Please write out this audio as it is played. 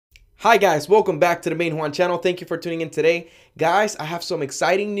Hi guys, welcome back to the main Juan channel. Thank you for tuning in today. Guys, I have some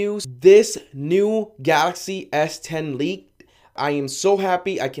exciting news. This new Galaxy S10 leaked. I am so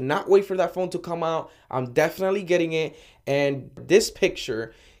happy. I cannot wait for that phone to come out. I'm definitely getting it. And this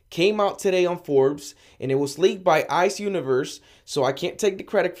picture came out today on Forbes and it was leaked by Ice Universe. So I can't take the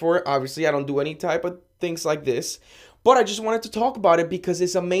credit for it. Obviously, I don't do any type of things like this. But I just wanted to talk about it because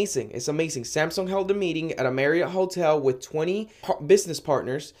it's amazing. It's amazing. Samsung held a meeting at a Marriott hotel with 20 business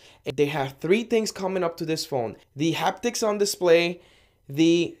partners. And they have 3 things coming up to this phone: the haptics on display,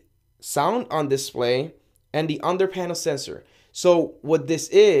 the sound on display, and the under panel sensor. So what this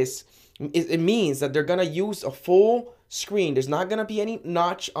is, it means that they're gonna use a full screen. There's not gonna be any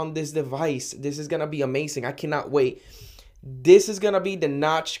notch on this device. This is gonna be amazing. I cannot wait. This is gonna be the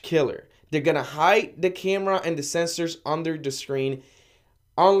notch killer. They're gonna hide the camera and the sensors under the screen,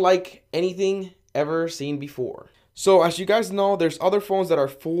 unlike anything ever seen before. So as you guys know, there's other phones that are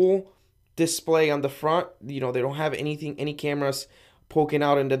full display on the front. You know, they don't have any cameras poking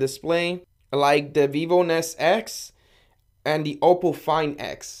out in the display, like the Vivo Nest X and the Oppo Find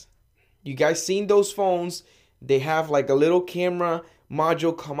X. You guys seen those phones? They have like a little camera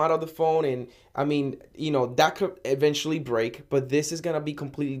module come out of the phone, and I mean, you know, that could eventually break, but this is gonna be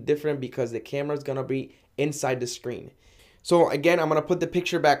completely different because the camera is gonna be inside the screen. So again, I'm gonna put the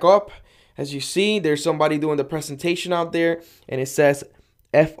picture back up. As you see, there's somebody doing the presentation out there, and it says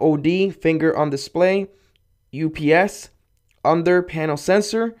FOD, finger on display, UPS, under panel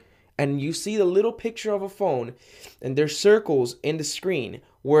sensor, and you see the little picture of a phone, and there's circles in the screen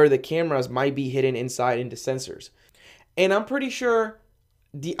where the cameras might be hidden inside in the sensors. And I'm pretty sure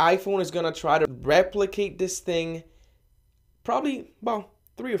the iPhone is gonna try to replicate this thing probably about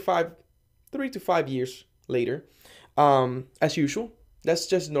 3 to 5 years later. As usual. That's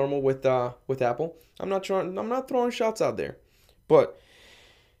just normal with Apple. I'm not throwing shots out there. But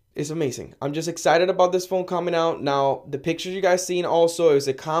it's amazing. I'm just excited about this phone coming out. Now, the pictures you guys seen also is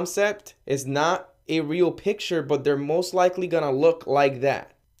a concept. It's not a real picture, but they're most likely gonna look like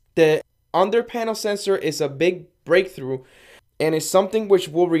that. The under panel sensor is a big breakthrough, and it's something which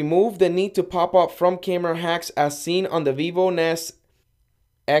will remove the need to pop up from camera hacks as seen on the Vivo Nest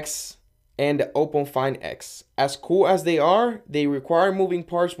X and the Oppo Find X. As cool as they are, they require moving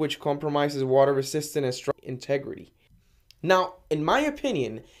parts which compromises water resistance and strong integrity. Now, in my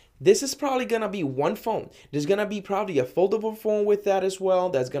opinion, this is probably gonna be one phone. There's gonna be probably a foldable phone with that as well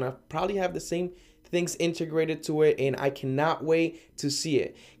that's gonna probably have the same things integrated to it, and I cannot wait to see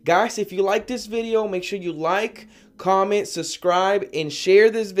it. Guys, if you like this video, make sure you like, comment, subscribe, and share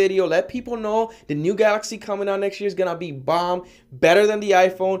this video. Let people know the new Galaxy coming out next year is gonna be bomb, better than the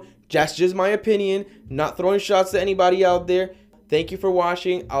iPhone. That's just my opinion, not throwing shots to anybody out there. Thank you for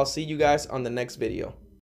watching. I'll see you guys on the next video.